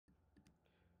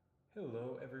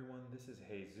Hello everyone, this is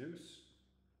Jesus,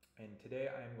 and today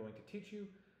I am going to teach you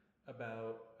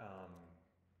about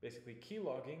basically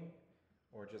keylogging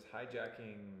or just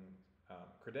hijacking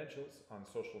credentials on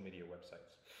social media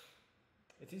websites.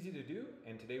 It's easy to do,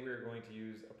 and today we are going to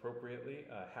use appropriately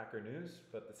Hacker News,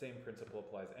 but the same principle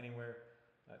applies anywhere.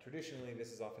 Traditionally,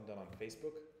 this is often done on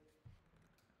Facebook.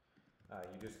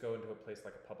 You just go into a place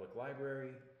like a public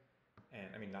library, and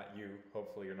I mean, not you,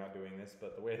 hopefully you're not doing this,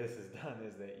 but the way this is done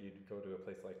is that you'd go to a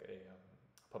place like a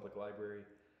public library,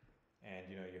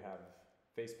 and you have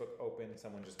Facebook open,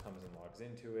 someone just comes and logs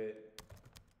into it,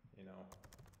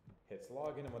 hits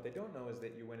login, and what they don't know is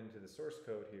that you went into the source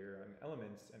code here on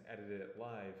Elements and edited it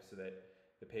live so that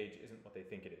the page isn't what they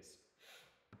think it is.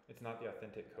 It's not the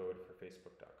authentic code for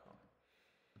Facebook.com.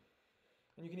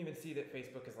 And you can even see that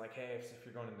Facebook is like, hey, if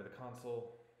you're going into the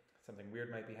console, something weird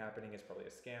might be happening. It's probably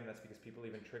a scam. That's because people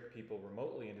even trick people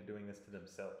remotely into doing this to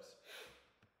themselves.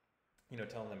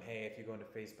 Telling them, hey, if you go into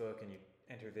Facebook and you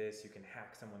enter this, you can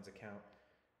hack someone's account,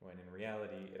 when in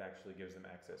reality, it actually gives them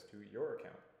access to your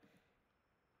account.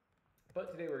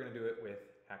 But today we're going to do it with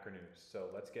Hacker News. So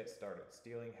let's get started.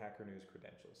 Stealing Hacker News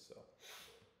credentials. So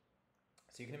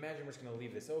you can imagine we're just going to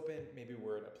leave this open. Maybe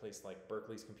we're at a place like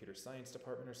Berkeley's computer science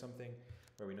department or something,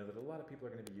 where we know that a lot of people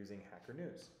are going to be using Hacker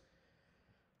News.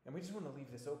 And we just want to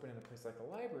leave this open in a place like a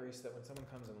library so that when someone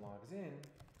comes and logs in,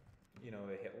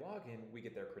 they hit login, we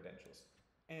get their credentials.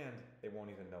 And they won't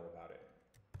even know about it.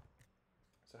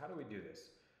 So how do we do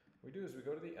this? What we do is we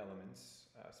go to the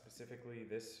elements, specifically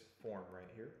this form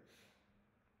right here.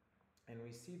 And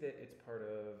we see that it's part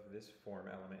of this form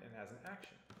element and has an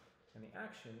action. And the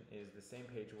action is the same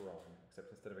page we're on,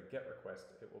 except instead of a GET request,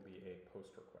 it will be a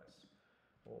POST request.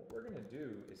 Well, what we're going to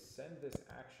do is send this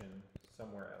action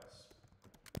somewhere else.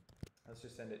 Let's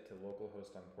just send it to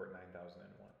localhost on port 9001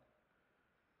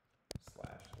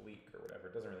 /leak or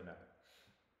whatever. It doesn't really matter.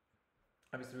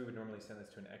 Obviously, we would normally send this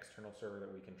to an external server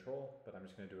that we control, but I'm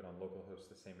just going to do it on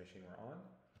localhost, the same machine we're on.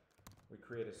 We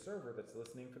create a server that's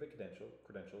listening for the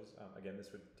credentials. Again, this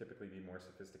would typically be more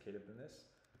sophisticated than this,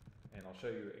 and I'll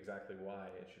show you exactly why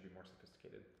it should be more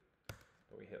sophisticated.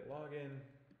 But we hit login,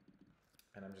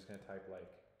 and I'm just going to type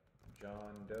like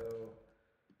John Doe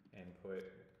and put,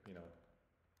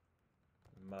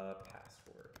 my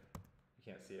password. You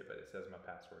can't see it, but it says my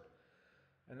password.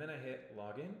 And then I hit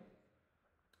login.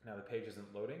 Now the page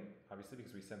isn't loading, obviously,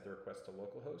 because we sent the request to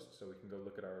localhost, so we can go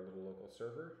look at our little local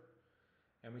server.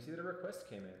 And we see that a request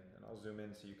came in, and I'll zoom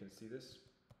in so you can see this.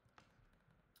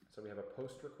 So we have a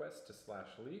post request to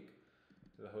 /leak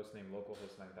to the host name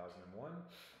localhost 9001.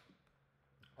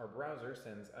 Our browser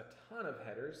sends a ton of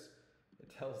headers. It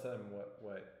tells them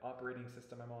what operating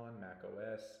system I'm on, Mac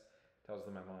OS, tells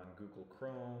them I'm on Google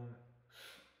Chrome,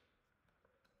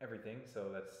 everything.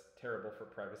 So that's terrible for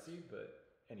privacy, but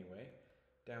anyway.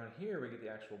 Down here, we get the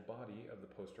actual body of the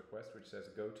post request, which says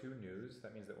go to news.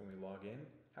 That means that when we log in,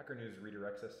 Hacker News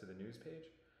redirects us to the news page.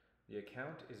 The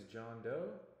account is John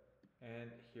Doe,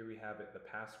 and here we have it. The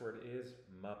password is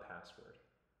my password.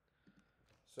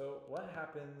 So what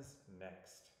happens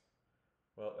next?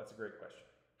 Well, that's a great question.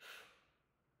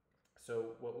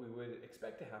 So what we would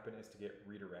expect to happen is to get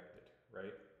redirected,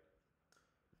 right?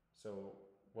 So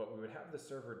what we would have the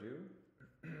server do,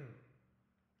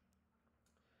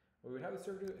 in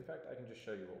fact, I can just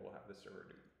show you what we'll have the server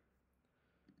do.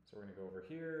 So we're going to go over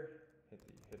here,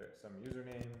 hit some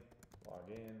username, log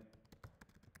in,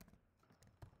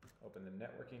 open the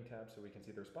networking tab so we can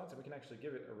see the response, and we can actually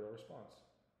give it a real response.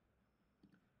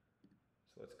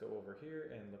 So let's go over here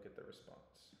and look at the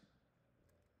response.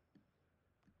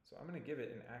 So I'm going to give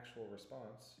it an actual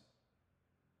response.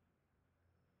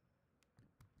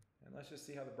 And let's just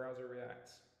see how the browser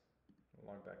reacts.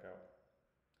 We'll log back out.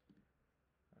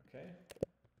 Okay.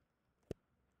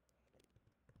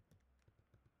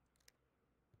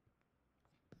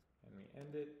 And we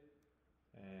end it.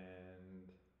 And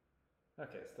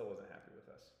okay, it still wasn't happy with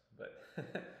us. But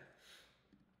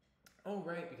oh,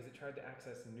 right, because it tried to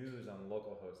access news on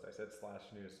localhost. I said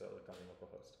 /news, so it looked on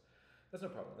localhost. That's no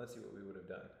problem. Let's see what we would have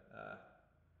done.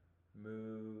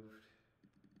 Moved.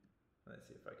 Let's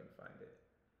see if I can find it.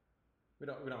 We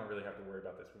don't really have to worry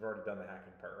about this. We've already done the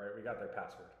hacking part, right? We got their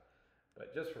password.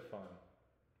 But just for fun,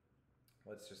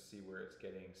 let's just see where it's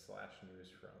getting /news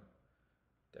from.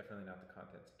 Definitely not the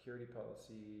content security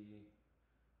policy.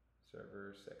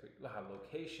 Server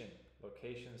location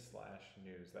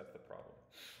 /news. That's the problem.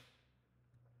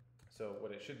 So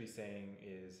what it should be saying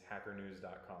is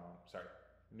hackernews.com. Sorry,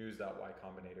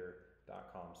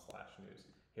 news.ycombinator.com/news.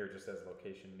 Here it just says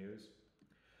location news.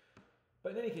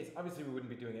 But in any case, obviously we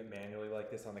wouldn't be doing it manually like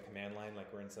this on the command line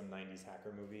like we're in some 90s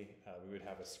hacker movie. We would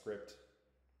have a script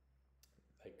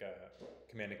like a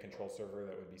command and control server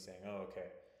that would be saying, oh, okay,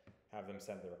 have them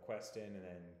send the request in and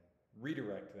then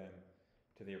redirect them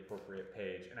to the appropriate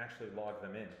page and actually log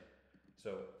them in.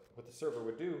 So what the server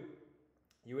would do,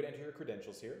 you would enter your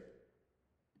credentials here.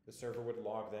 The server would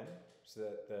log them so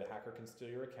that the hacker can steal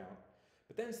your account.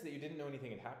 But then so that you didn't know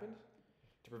anything had happened,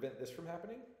 to prevent this from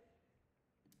happening,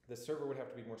 the server would have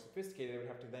to be more sophisticated. It would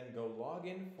have to then go log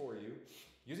in for you.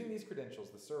 Using these credentials,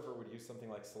 the server would use something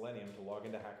like Selenium to log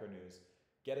into Hacker News,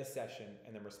 get a session,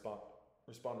 and then respond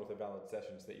with a valid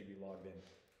session so that you'd be logged in.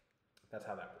 That's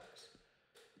how that works.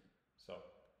 So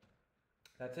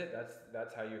that's it.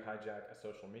 That's how you hijack a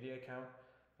social media account.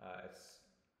 It's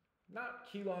not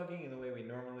keylogging in the way we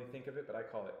normally think of it, but I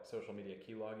call it social media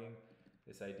keylogging.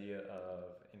 This idea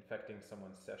of infecting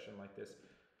someone's session like this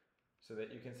so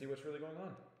that you can see what's really going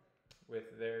on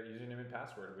with their username and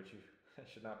password, which you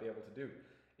should not be able to do.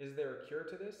 Is there a cure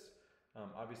to this?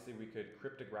 Obviously, we could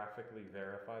cryptographically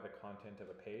verify the content of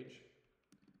a page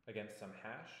against some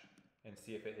hash and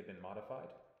see if it had been modified.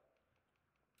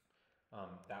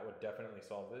 That would definitely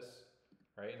solve this,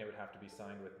 right? And it would have to be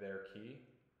signed with their key.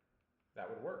 That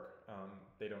would work.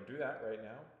 They don't do that right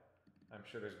now. I'm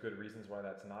sure there's good reasons why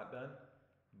that's not done,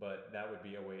 but that would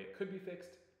be a way it could be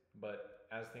fixed. But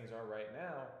as things are right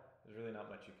now, there's really not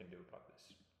much you can do about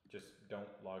this. Just don't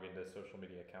log into social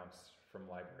media accounts from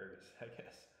libraries, I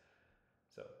guess.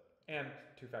 So, and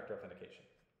two-factor authentication.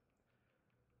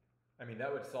 I mean,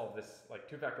 that would solve this, like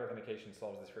two-factor authentication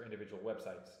solves this for individual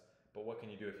websites, but what can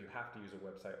you do if you have to use a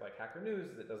website like Hacker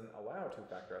News that doesn't allow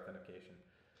two-factor authentication?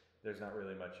 There's not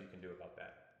really much you can do about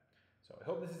that. So I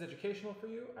hope this is educational for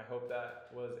you. I hope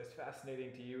that was as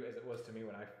fascinating to you as it was to me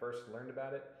when I first learned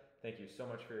about it. Thank you so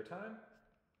much for your time.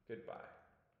 Goodbye.